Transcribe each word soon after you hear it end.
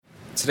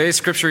Today's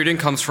scripture reading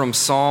comes from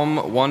Psalm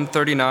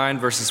 139,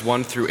 verses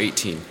 1 through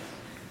 18.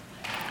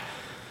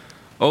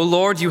 O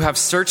Lord, you have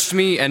searched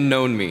me and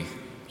known me.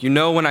 You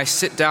know when I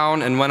sit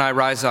down and when I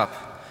rise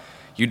up.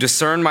 You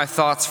discern my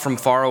thoughts from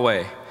far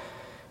away.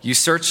 You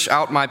search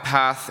out my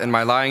path and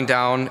my lying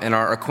down and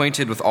are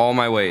acquainted with all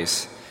my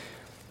ways.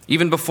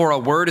 Even before a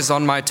word is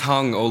on my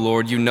tongue, O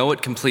Lord, you know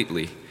it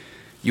completely.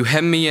 You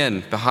hem me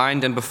in,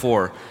 behind and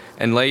before,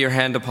 and lay your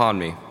hand upon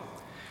me.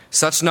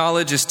 Such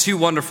knowledge is too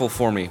wonderful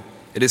for me.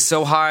 It is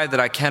so high that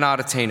I cannot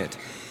attain it.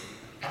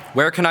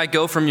 Where can I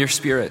go from your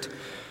spirit?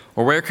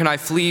 Or where can I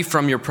flee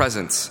from your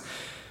presence?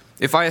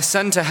 If I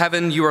ascend to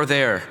heaven, you are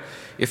there.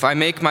 If I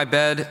make my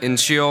bed in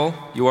Sheol,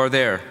 you are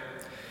there.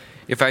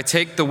 If I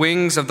take the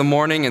wings of the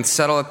morning and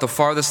settle at the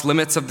farthest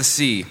limits of the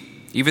sea,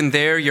 even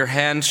there your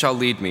hand shall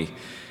lead me,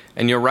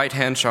 and your right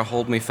hand shall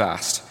hold me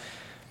fast.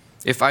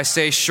 If I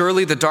say,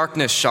 surely the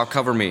darkness shall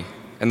cover me,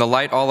 and the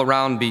light all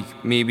around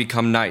me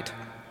become night.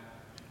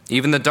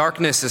 Even the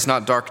darkness is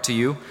not dark to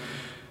you.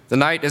 The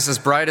night is as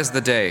bright as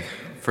the day,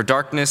 for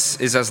darkness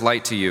is as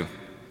light to you.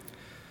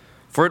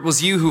 For it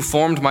was you who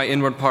formed my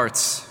inward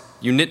parts.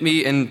 You knit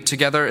me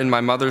together in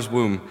my mother's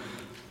womb.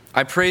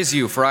 I praise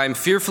you, for I am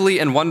fearfully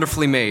and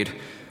wonderfully made.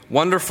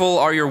 Wonderful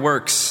are your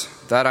works,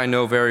 that I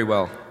know very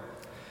well.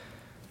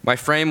 My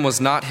frame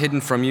was not hidden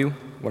from you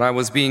when I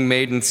was being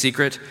made in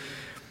secret,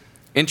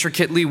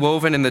 intricately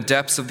woven in the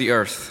depths of the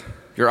earth.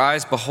 Your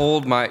eyes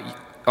behold my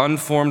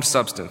unformed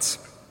substance.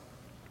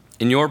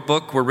 In your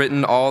book were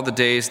written all the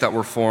days that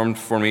were formed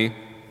for me,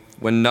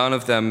 when none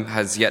of them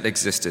has yet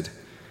existed.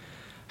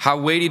 How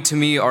weighty to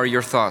me are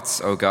your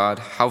thoughts, O God!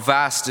 How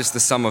vast is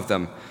the sum of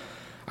them!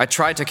 I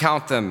tried to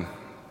count them.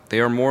 They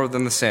are more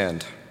than the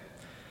sand.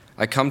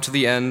 I come to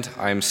the end.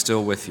 I am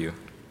still with you.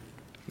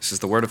 This is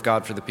the word of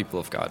God for the people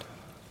of God.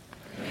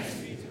 Thanks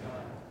be to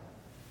God.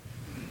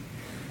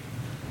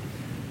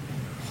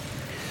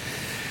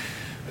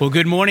 Well,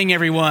 good morning,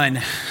 everyone.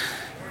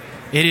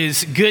 It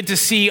is good to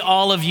see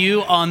all of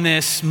you on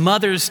this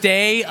Mother's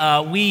Day.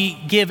 We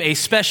give a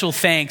special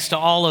thanks to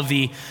all of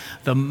the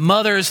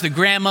mothers, the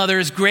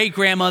grandmothers,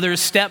 great-grandmothers,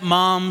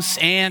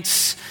 stepmoms,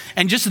 aunts,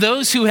 and just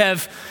those who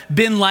have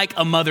been like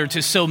a mother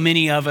to so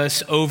many of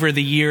us over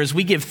the years.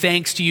 We give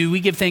thanks to you. We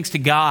give thanks to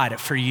God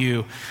for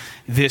you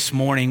this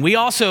morning. We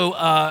also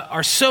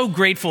are so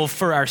grateful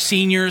for our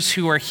seniors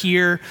who are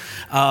here.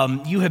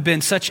 You have been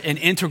such an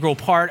integral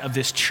part of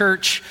this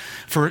church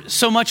for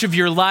so much of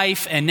your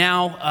life, and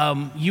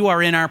now you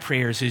are in our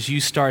prayers as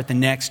you start the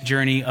next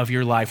journey of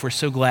your life. We're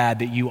so glad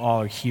that you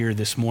all are here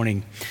this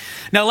morning.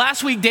 Now,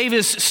 last week,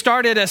 Davis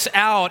started us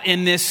out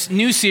in this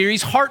new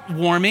series,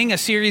 Heartwarming, a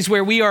series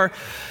where we are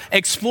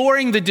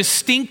exploring the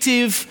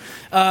distinctive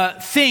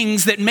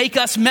things that make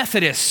us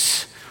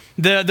Methodists,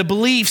 the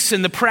beliefs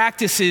and the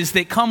practices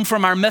that come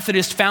from our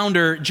Methodist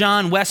founder,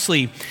 John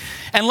Wesley.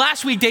 And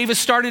last week, Davis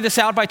started us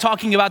out by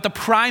talking about the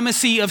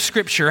primacy of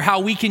Scripture,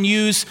 how we can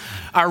use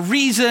our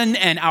reason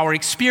and our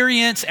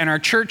experience and our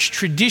church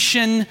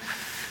tradition,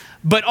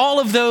 but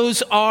all of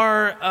those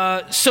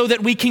are so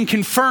that we can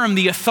confirm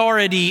the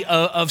authority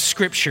of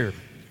Scripture.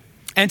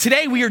 And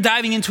today we are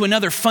diving into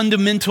another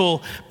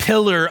fundamental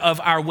pillar of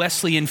our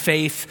Wesleyan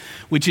faith,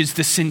 which is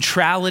the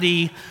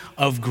centrality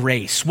of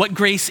grace. What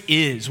grace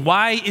is.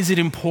 Why is it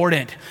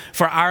important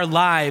for our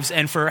lives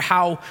and for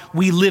how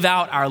we live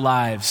out our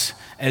lives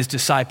as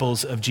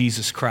disciples of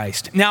Jesus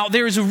Christ? Now,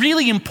 there is a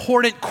really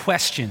important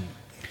question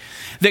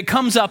that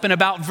comes up in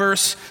about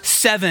verse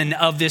 7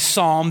 of this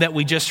psalm that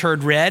we just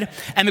heard read.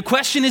 And the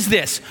question is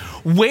this: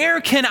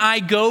 where can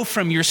I go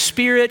from your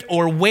spirit,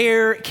 or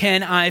where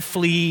can I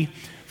flee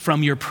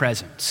from your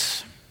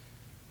presence?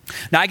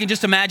 Now, I can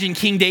just imagine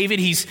King David.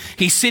 He's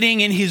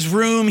sitting in his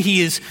room.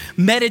 He is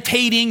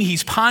meditating.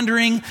 He's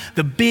pondering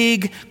the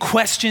big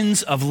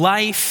questions of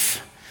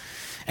life.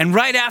 And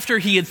right after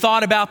he had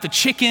thought about the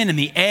chicken and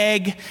the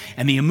egg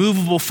and the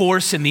immovable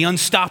force and the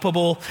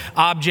unstoppable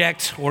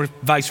object, or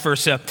vice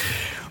versa,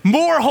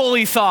 more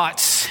holy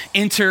thoughts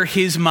enter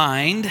his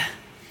mind.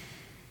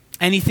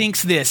 And he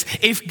thinks this: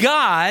 if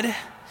God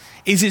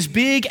is as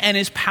big and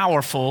as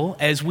powerful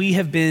as we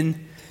have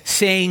been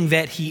saying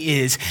that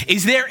he is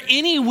there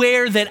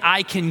anywhere that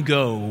I can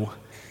go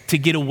to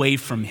get away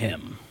from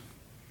him?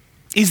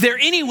 Is there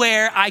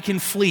anywhere I can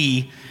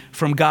flee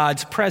from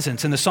God's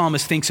presence? And the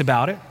psalmist thinks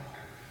about it.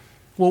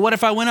 Well, what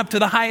if I went up to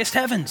the highest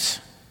heavens?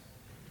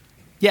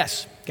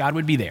 Yes, God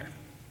would be there.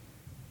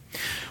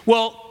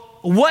 Well,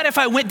 what if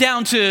I went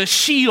down to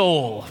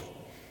Sheol?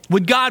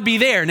 Would God be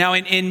there? Now,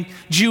 in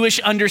Jewish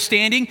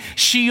understanding,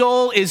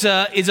 Sheol is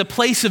a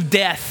place of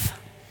death.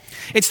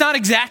 It's not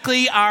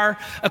exactly our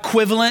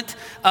equivalent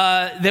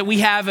that we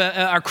have,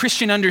 our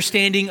Christian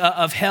understanding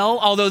of hell,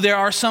 although there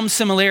are some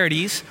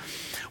similarities.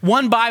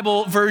 One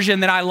Bible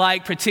version that I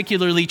like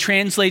particularly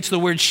translates the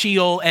word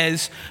Sheol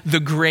as the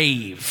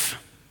grave.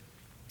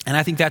 And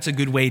I think that's a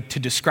good way to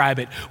describe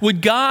it.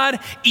 Would God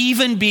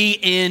even be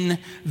in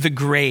the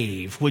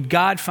grave? Would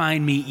God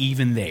find me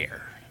even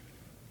there?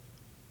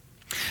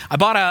 I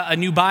bought a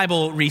new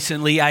Bible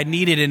recently. I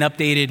needed an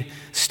updated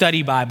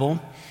study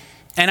Bible.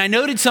 And I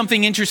noted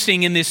something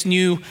interesting in this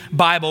new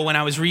Bible when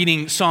I was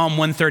reading Psalm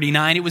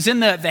 139. It was in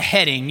the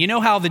heading. You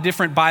know how the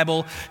different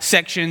Bible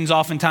sections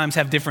oftentimes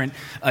have different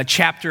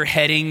chapter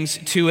headings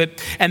to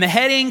it? And the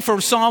heading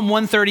for Psalm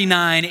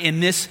 139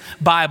 in this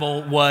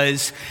Bible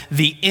was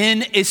The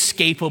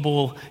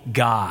Inescapable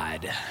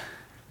God.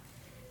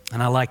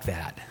 And I like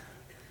that.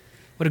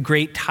 What a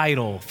great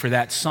title for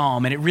that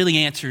psalm. And it really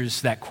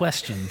answers that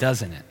question,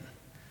 doesn't it?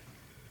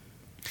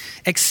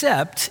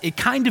 Except it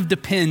kind of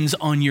depends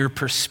on your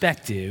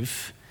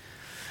perspective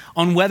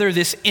on whether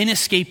this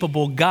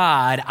inescapable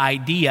God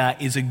idea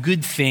is a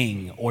good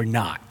thing or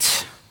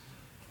not.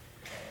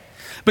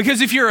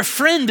 Because if you're a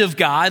friend of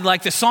God,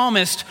 like the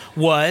psalmist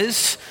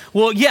was,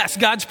 well, yes,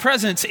 God's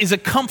presence is a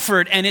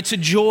comfort and it's a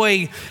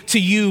joy to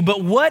you.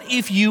 But what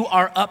if you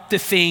are up to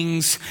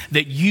things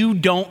that you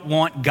don't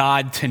want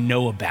God to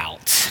know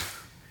about?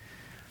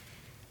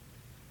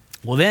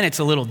 Well, then it's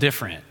a little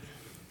different.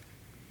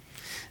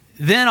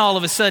 Then all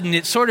of a sudden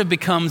it sort of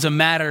becomes a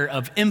matter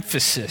of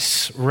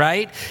emphasis,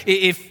 right?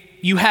 If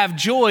you have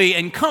joy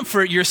and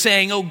comfort, you're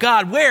saying, oh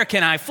God, where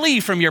can I flee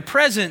from your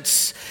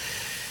presence?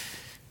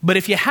 But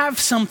if you have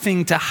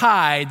something to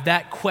hide,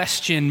 that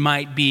question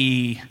might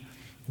be,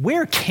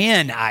 where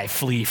can I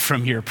flee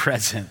from your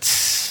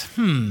presence?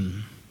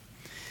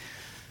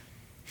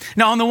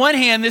 Now, on the one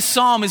hand, this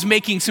psalm is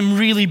making some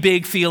really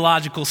big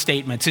theological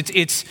statements.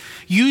 It's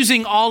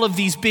using all of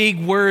these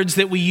big words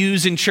that we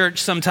use in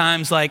church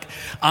sometimes, like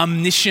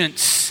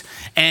omniscience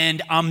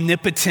and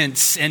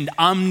omnipotence and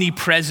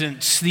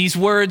omnipresence. These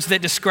words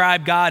that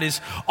describe God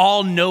as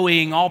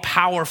all-knowing,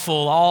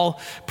 all-powerful,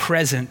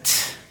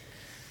 all-present.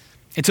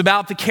 It's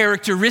about the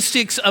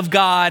characteristics of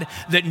God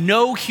that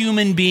no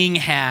human being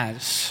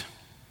has.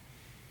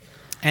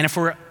 And if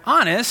we're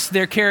honest,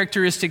 they're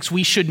characteristics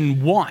we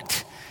shouldn't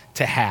want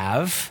to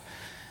have,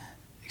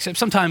 except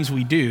sometimes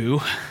we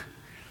do.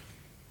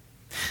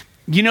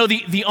 You know,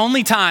 the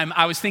only time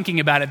I was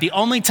thinking about it, the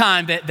only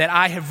time that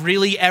I have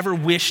really ever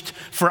wished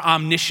for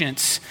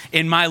omniscience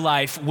in my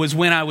life was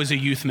when I was a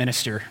youth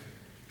minister.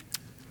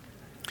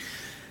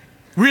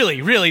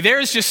 Really,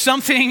 there is just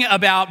something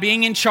about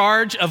being in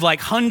charge of like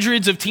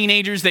hundreds of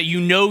teenagers that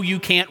you know you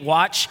can't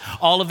watch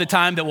all of the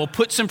time that will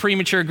put some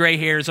premature gray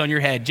hairs on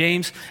your head.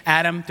 James,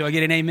 Adam, do I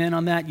get an amen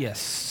on that?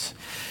 Yes.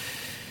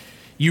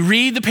 You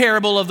read the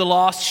parable of the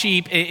lost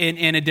sheep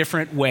in a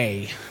different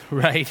way,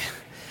 right?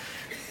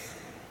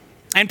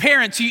 And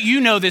parents,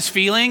 you know this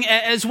feeling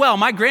as well.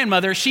 My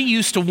grandmother, she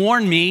used to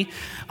warn me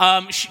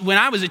when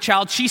I was a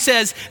child. She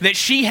says that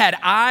she had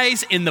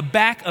eyes in the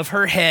back of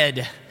her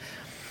head.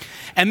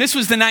 And this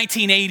was the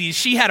 1980s.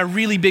 She had a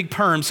really big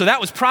perm, so that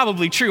was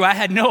probably true. I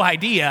had no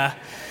idea.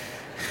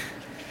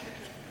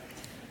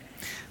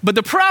 But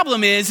the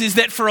problem is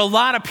that for a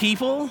lot of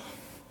people,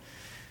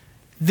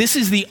 this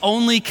is the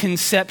only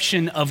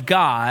conception of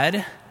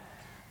God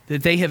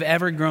that they have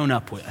ever grown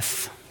up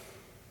with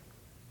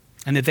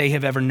and that they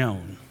have ever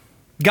known.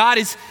 God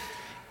is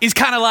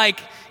kind of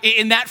like,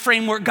 in that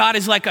framework, God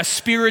is like a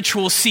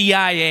spiritual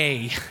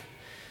CIA,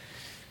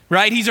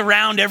 right? He's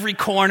around every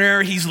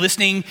corner. He's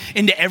listening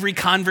into every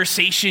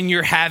conversation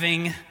you're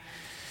having.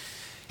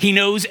 He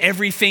knows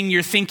everything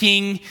you're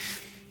thinking.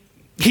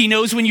 He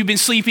knows when you've been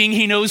sleeping.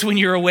 He knows when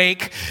you're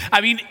awake.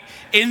 I mean,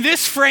 in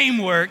this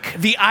framework,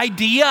 the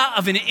idea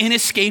of an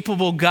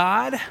inescapable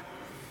God,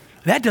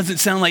 that doesn't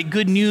sound like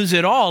good news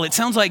at all. It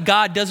sounds like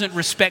God doesn't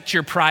respect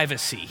your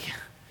privacy.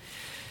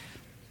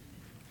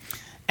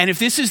 And if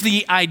this is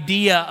the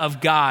idea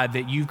of God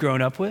that you've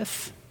grown up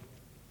with,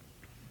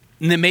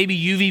 and that maybe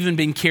you've even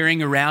been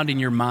carrying around in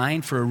your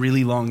mind for a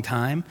really long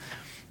time,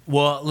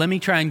 well, let me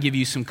try and give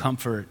you some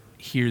comfort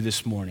here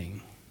this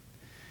morning.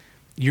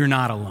 You're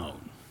not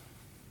alone.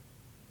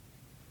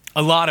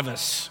 A lot of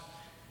us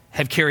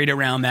have carried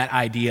around that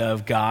idea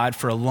of God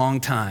for a long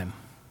time.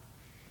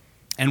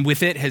 And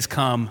with it has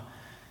come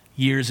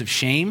years of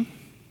shame,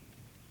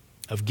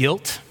 of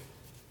guilt,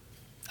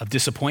 of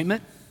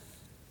disappointment.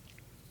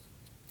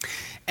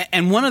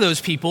 And one of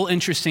those people,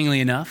 interestingly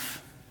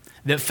enough,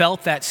 that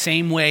felt that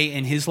same way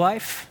in his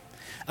life,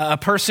 a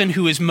person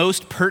who is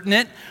most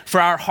pertinent for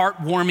our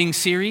heartwarming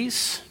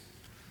series,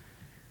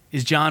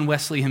 is John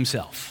Wesley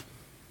himself.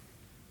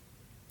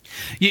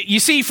 You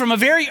see, from a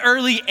very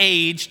early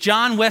age,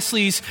 John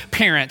Wesley's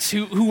parents,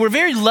 who were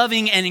very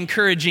loving and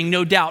encouraging,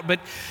 no doubt, but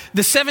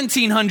the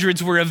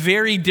 1700s were a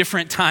very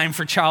different time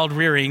for child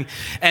rearing,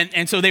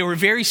 and so they were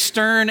very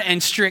stern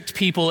and strict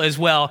people as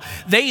well.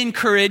 They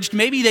encouraged,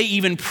 maybe they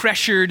even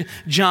pressured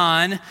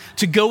John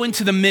to go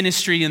into the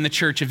ministry in the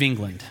Church of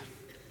England.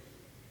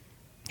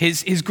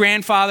 His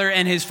grandfather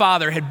and his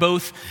father had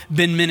both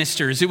been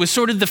ministers. It was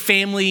sort of the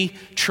family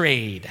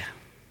trade.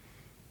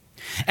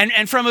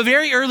 And from a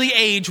very early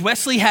age,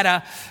 Wesley had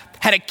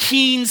a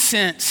keen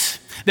sense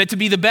that to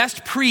be the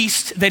best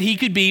priest that he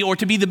could be, or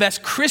to be the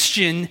best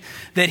Christian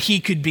that he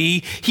could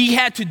be, he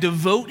had to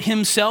devote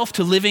himself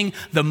to living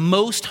the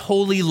most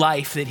holy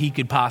life that he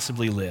could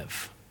possibly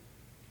live.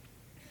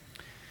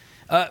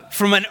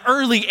 From an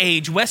early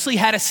age, Wesley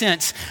had a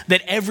sense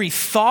that every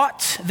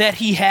thought that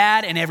he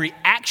had and every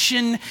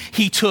action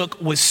he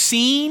took was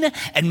seen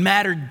and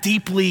mattered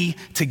deeply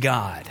to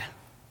God.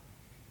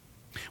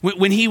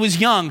 When he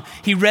was young,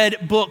 he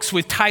read books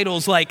with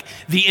titles like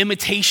The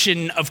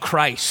Imitation of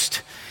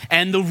Christ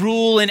and The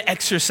Rule and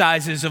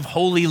Exercises of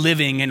Holy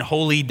Living and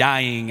Holy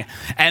Dying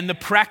and The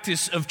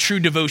Practice of True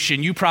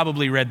Devotion. You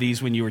probably read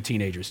these when you were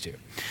teenagers too.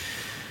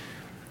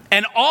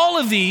 And all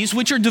of these,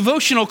 which are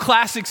devotional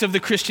classics of the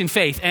Christian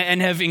faith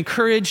and have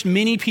encouraged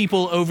many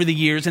people over the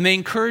years, and they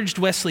encouraged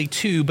Wesley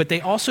too, but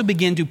they also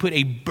began to put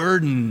a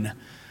burden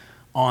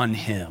on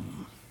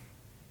him.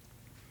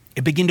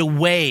 It began to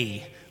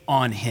weigh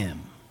on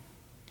him,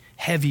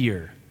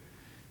 heavier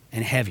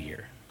and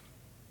heavier.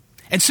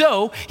 And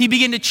so he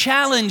began to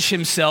challenge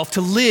himself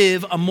to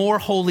live a more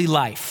holy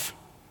life.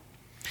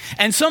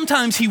 And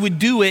sometimes he would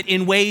do it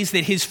in ways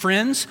that his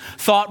friends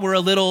thought were a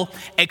little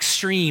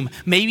extreme,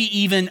 maybe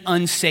even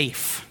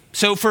unsafe.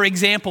 So, for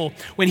example,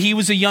 when he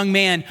was a young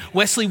man,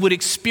 Wesley would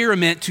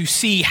experiment to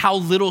see how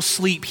little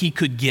sleep he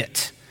could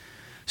get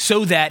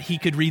so that he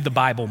could read the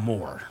Bible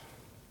more.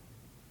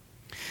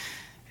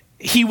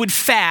 He would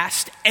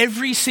fast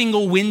every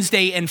single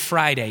Wednesday and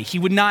Friday. He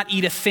would not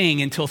eat a thing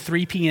until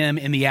 3 p.m.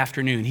 in the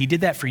afternoon. He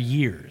did that for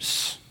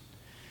years.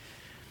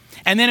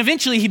 And then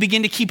eventually he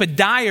began to keep a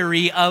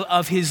diary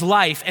of his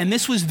life. And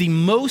this was the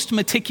most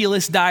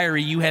meticulous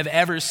diary you have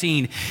ever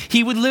seen.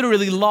 He would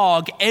literally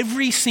log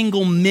every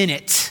single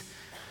minute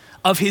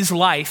of his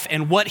life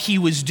and what he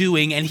was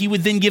doing. And he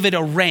would then give it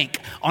a rank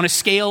on a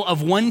scale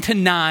of 1 to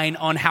 9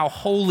 on how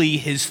holy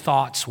his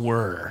thoughts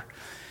were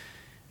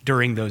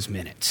during those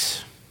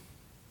minutes.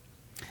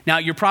 Now,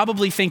 you're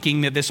probably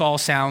thinking that this all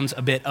sounds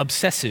a bit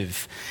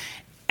obsessive,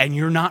 and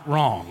you're not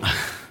wrong.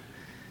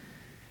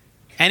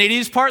 And it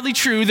is partly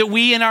true that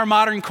we in our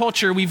modern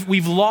culture,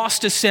 we've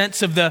lost a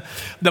sense of the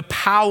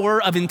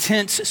power of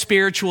intense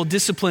spiritual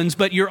disciplines,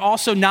 but you're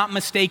also not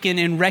mistaken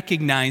in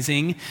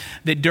recognizing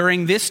that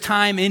during this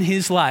time in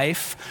his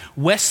life,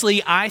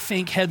 Wesley, I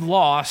think, had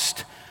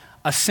lost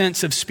a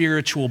sense of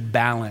spiritual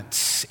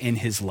balance in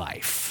his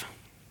life.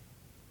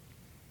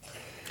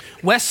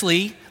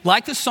 Wesley,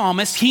 like the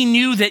psalmist, he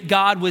knew that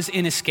God was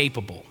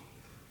inescapable.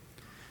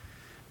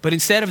 But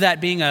instead of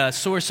that being a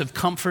source of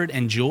comfort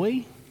and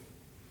joy,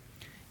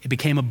 it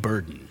became a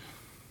burden.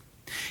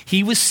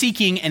 He was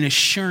seeking an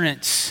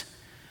assurance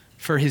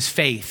for his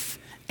faith,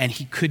 and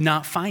he could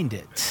not find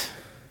it.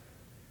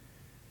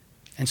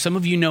 And some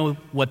of you know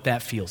what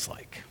that feels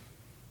like.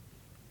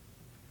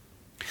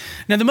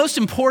 Now, the most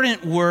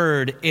important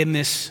word in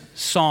this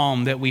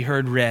psalm that we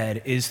heard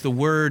read is the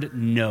word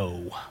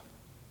no.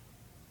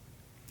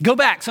 Go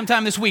back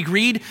sometime this week,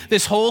 read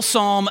this whole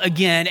psalm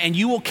again, and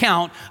you will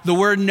count the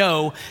word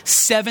no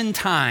 7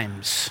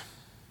 times.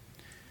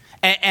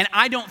 And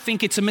I don't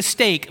think it's a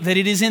mistake that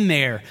it is in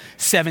there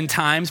 7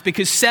 times,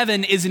 because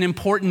 7 is an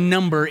important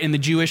number in the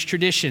Jewish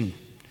tradition.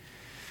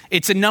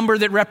 It's a number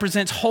that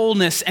represents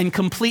wholeness and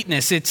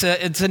completeness. It's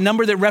a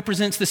number that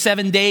represents the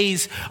 7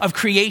 days of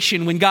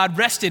creation when God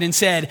rested and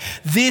said,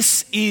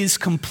 "This is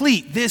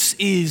complete. This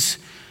is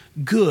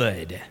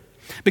good."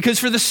 Because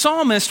for the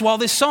psalmist, while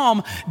this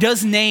psalm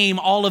does name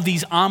all of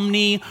these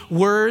omni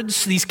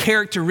words, these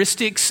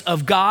characteristics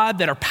of God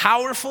that are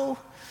powerful,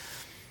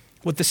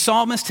 what the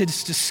psalmist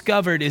has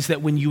discovered is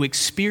that when you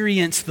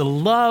experience the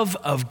love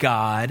of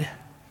God,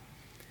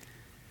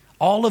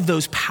 all of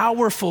those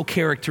powerful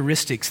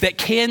characteristics that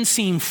can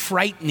seem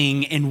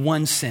frightening in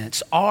one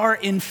sense are,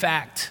 in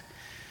fact,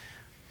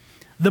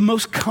 the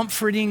most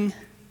comforting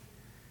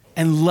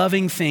and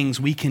loving things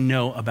we can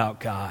know about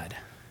God.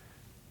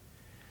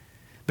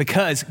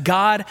 Because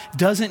God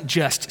doesn't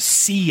just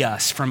see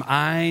us from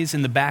eyes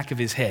in the back of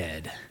his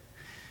head.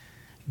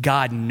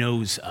 God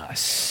knows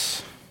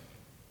us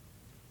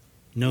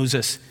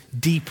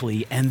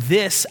deeply. And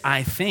this,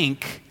 I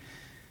think,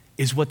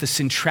 is what the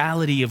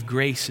centrality of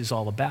grace is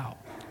all about.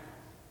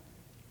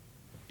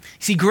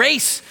 See,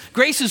 grace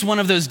is one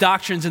of those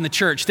doctrines in the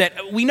church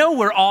that we know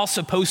we're all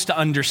supposed to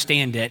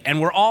understand it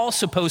and we're all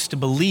supposed to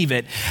believe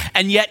it.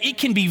 And yet it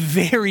can be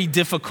very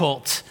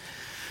difficult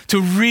to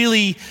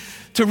really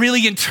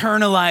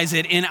internalize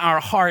it in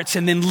our hearts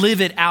and then live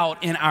it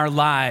out in our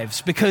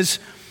lives. Because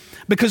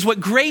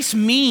what grace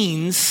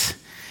means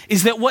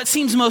is that what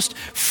seems most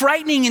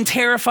frightening and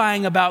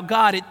terrifying about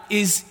God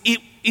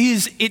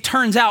it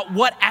turns out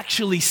what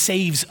actually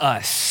saves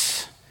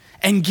us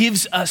and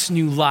gives us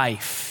new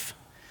life.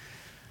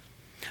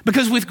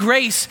 Because with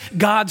grace,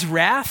 God's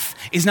wrath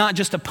is not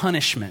just a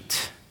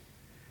punishment.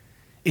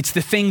 It's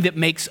the thing that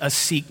makes us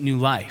seek new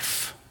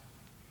life.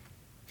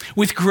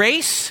 With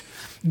grace,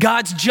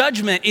 God's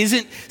judgment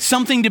isn't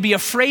something to be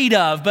afraid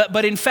of,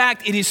 but in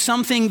fact, it is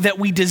something that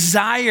we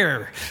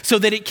desire so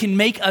that it can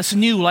make us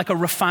new, like a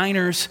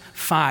refiner's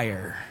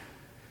fire.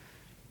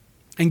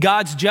 And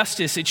God's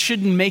justice, it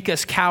shouldn't make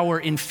us cower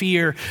in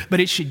fear, but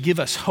it should give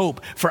us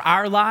hope for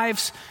our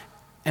lives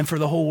and for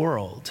the whole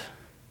world.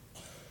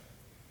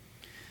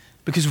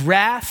 Because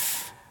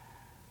wrath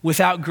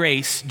without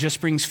grace just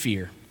brings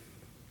fear.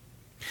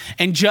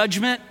 And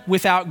judgment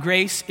without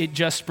grace, it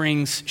just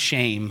brings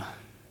shame.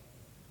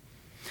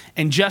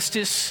 And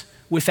justice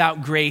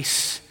without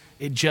grace,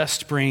 it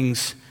just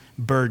brings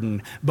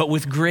burden. But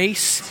with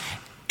grace,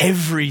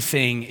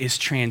 everything is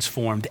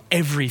transformed.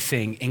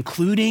 Everything,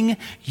 including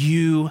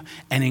you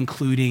and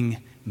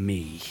including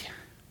me.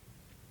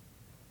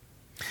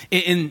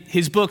 In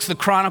his books, The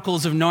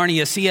Chronicles of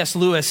Narnia, C.S.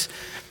 Lewis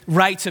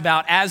writes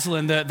about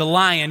Aslan, the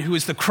lion, who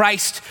is the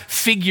Christ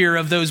figure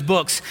of those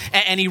books.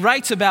 And he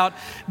writes about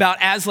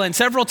Aslan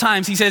several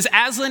times. He says,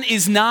 Aslan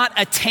is not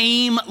a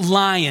tame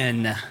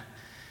lion,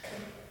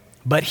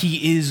 but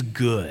he is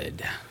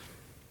good.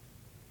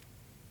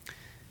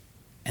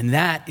 And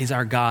that is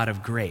our God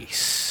of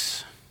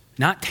grace.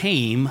 Not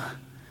tame,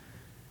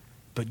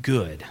 but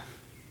good.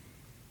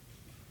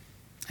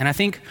 And I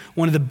think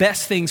one of the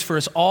best things for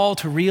us all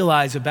to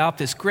realize about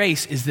this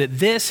grace is that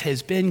this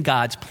has been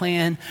God's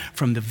plan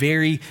from the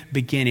very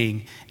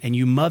beginning. And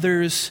you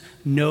mothers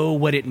know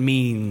what it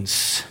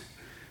means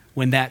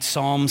when that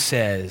psalm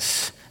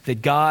says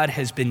that God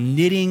has been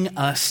knitting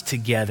us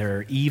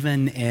together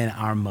even in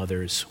our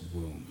mother's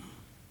womb.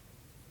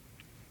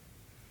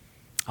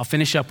 I'll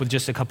finish up with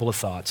just a couple of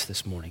thoughts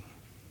this morning.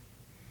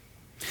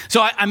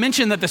 So I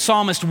mentioned that the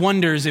psalmist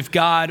wonders if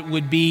God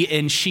would be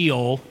in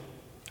Sheol,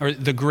 or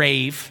the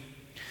grave.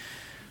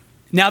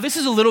 Now, this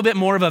is a little bit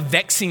more of a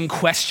vexing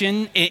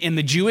question in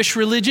the Jewish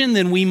religion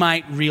than we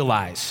might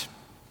realize.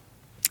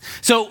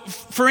 So,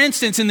 for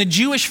instance, in the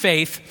Jewish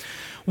faith,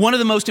 one of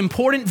the most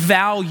important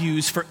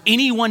values for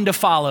anyone to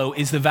follow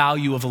is the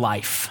value of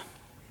life.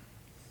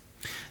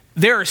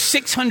 There are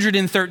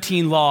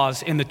 613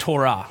 laws in the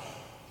Torah.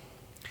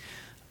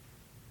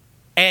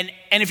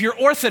 And if you're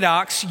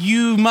Orthodox,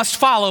 you must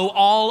follow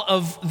all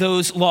of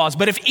those laws.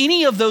 But if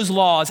any of those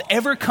laws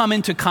ever come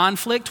into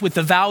conflict with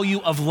the value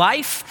of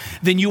life,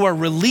 then you are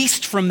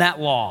released from that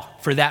law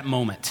for that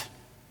moment.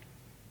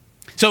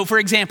 So, for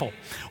example,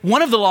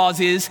 one of the laws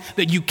is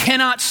that you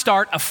cannot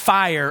start a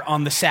fire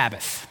on the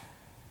Sabbath.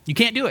 You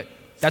can't do it.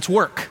 That's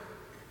work.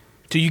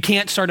 So you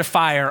can't start a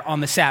fire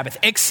on the Sabbath,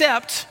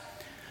 except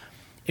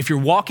if you're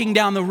walking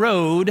down the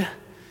road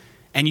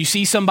and you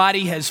see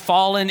somebody has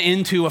fallen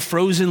into a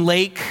frozen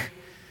lake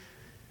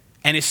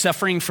and is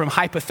suffering from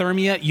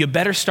hypothermia, you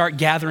better start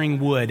gathering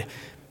wood,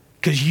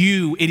 because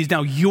it is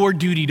now your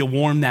duty to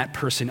warm that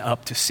person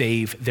up to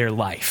save their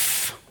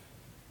life.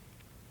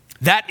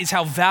 That is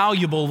how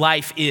valuable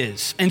life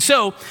is. And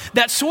so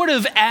that sort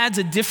of adds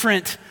a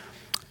different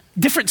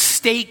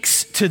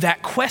stakes to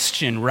that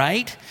question,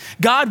 right?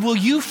 God, will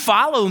you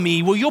follow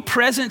me? Will your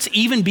presence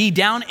even be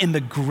down in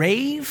the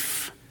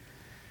grave?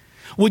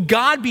 Would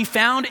God be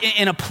found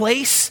in a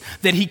place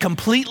that he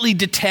completely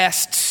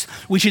detests,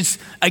 which is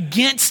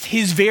against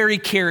his very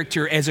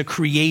character as a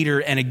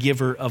creator and a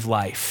giver of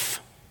life?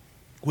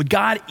 Would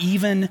God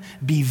even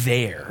be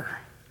there?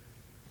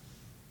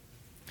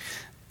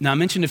 Now, I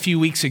mentioned a few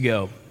weeks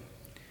ago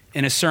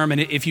in a sermon,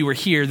 if you were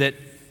here, that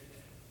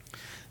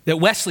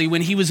Wesley,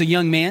 when he was a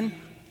young man,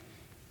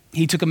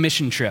 he took a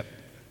mission trip.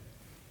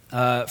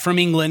 From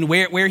England,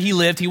 where he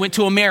lived. He went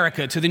to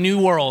America, to the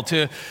New World,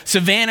 to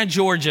Savannah,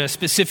 Georgia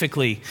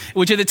specifically,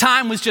 which at the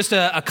time was just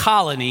a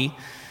colony.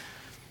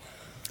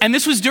 And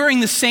this was during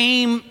the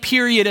same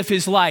period of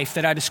his life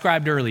that I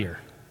described earlier,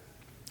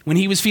 when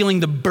he was feeling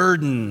the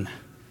burden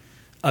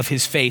of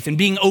his faith and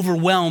being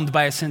overwhelmed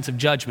by a sense of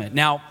judgment.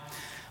 Now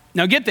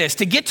get this,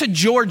 to get to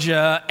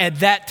Georgia at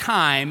that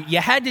time, you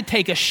had to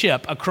take a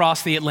ship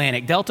across the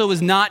Atlantic. Delta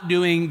was not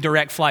doing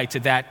direct flights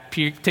at that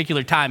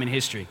particular time in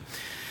history.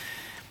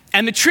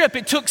 And the trip,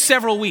 it took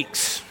several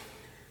weeks.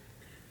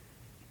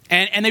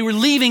 And they were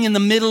leaving in the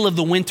middle of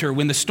the winter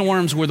when the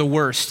storms were the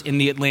worst in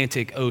the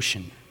Atlantic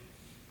Ocean.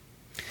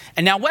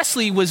 And now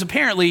Wesley was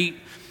apparently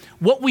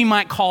what we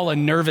might call a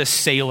nervous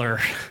sailor.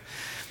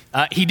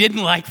 He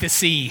didn't like the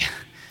sea.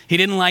 He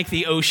didn't like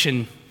the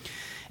ocean.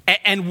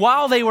 And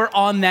while they were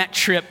on that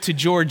trip to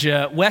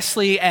Georgia,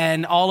 Wesley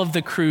and all of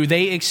the crew,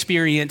 they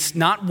experienced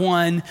not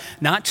one,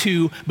 not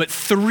two, but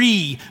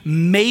 3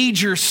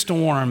 major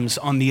storms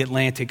on the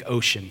Atlantic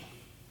Ocean.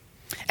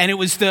 And it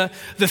was the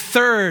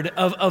third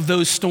of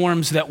those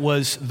storms that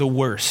was the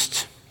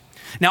worst.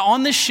 Now,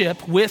 on this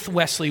ship with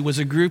Wesley was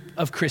a group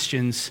of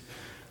Christians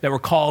that were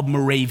called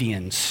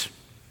Moravians.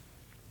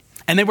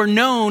 And they were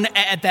known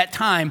at that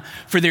time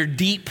for their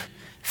deep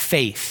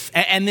faith.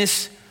 And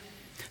this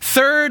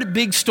third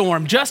big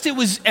storm, just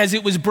as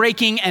it was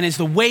breaking and as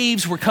the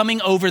waves were coming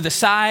over the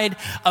side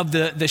of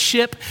the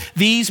ship,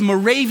 these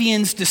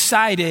Moravians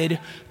decided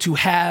to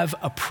have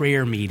a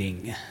prayer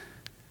meeting.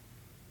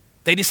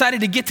 They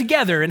decided to get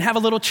together and have a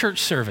little church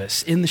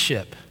service in the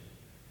ship.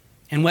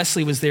 And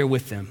Wesley was there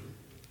with them.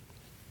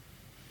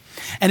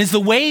 And as the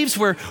waves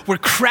were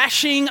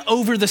crashing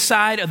over the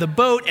side of the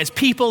boat, as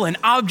people and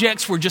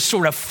objects were just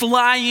sort of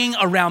flying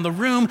around the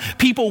room,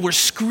 people were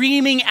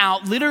screaming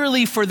out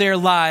literally for their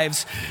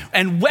lives.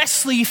 And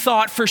Wesley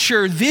thought for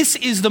sure, this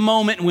is the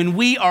moment when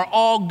we are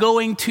all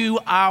going to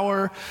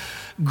our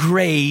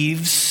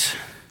graves.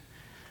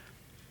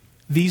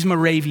 These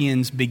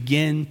Moravians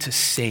begin to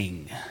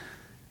sing.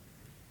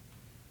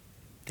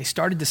 they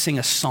started to sing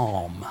a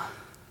psalm,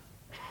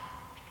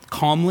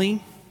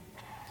 calmly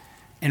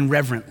and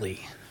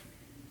reverently.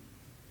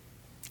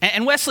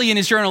 And Wesley, in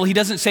his journal, he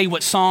doesn't say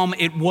what psalm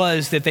it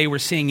was that they were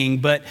singing,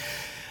 but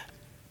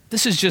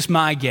this is just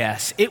my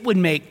guess. It would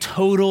make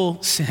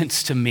total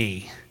sense to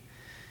me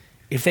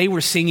if they were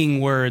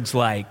singing words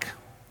like,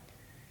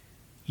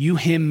 "You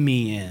hem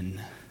me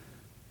in,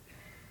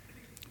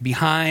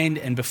 behind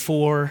and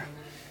before,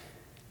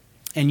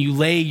 and you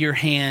lay your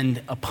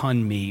hand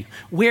upon me.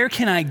 Where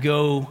can I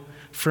go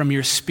from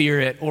your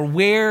spirit, or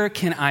where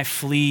can I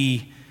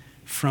flee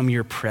from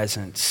your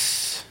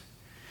presence?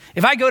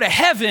 If I go to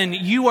heaven,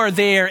 you are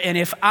there, and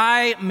if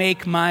I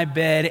make my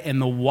bed in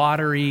the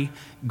watery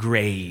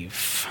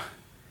grave,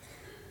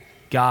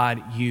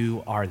 God,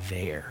 you are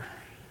there."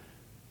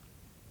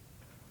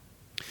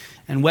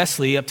 And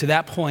Wesley, up to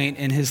that point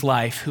in his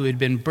life, who had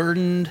been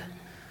burdened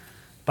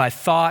by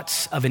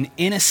thoughts of an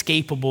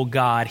inescapable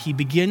God, he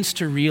begins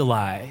to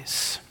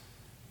realize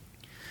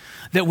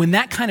that when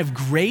that kind of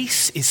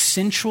grace is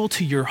central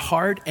to your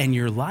heart and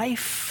your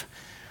life,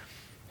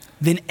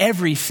 then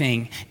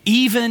everything,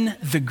 even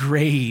the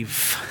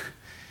grave,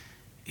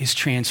 is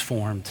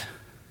transformed.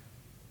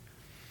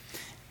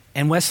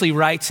 And Wesley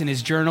writes in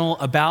his journal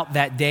about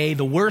that day,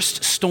 the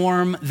worst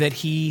storm that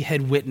he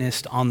had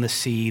witnessed on the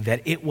sea,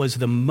 that it was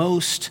the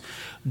most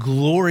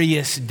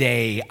glorious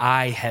day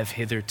I have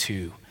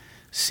hitherto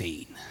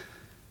seen.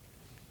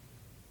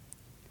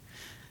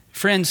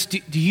 Friends,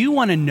 do you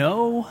want to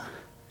know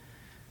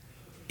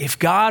if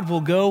God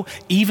will go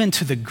even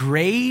to the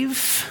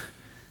grave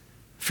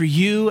for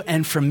you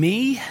and for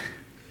me?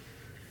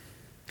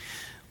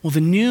 Well,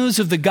 the news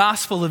of the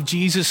gospel of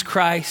Jesus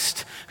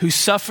Christ, who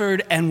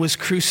suffered and was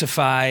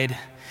crucified,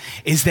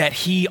 is that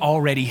he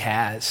already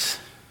has.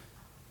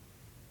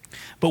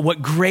 But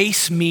what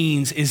grace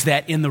means is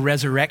that in the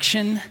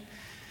resurrection,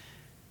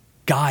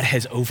 God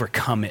has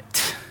overcome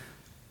it.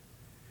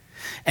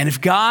 And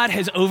if God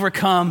has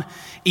overcome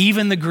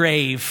even the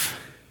grave,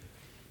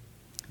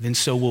 then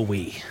so will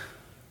we.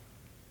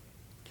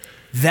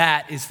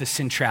 That is the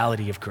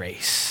centrality of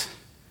grace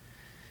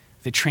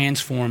that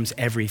transforms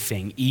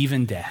everything,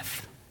 even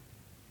death.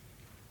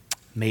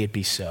 May it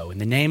be so. In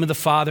the name of the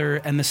Father,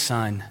 and the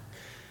Son,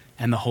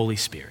 and the Holy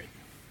Spirit.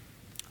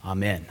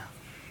 Amen.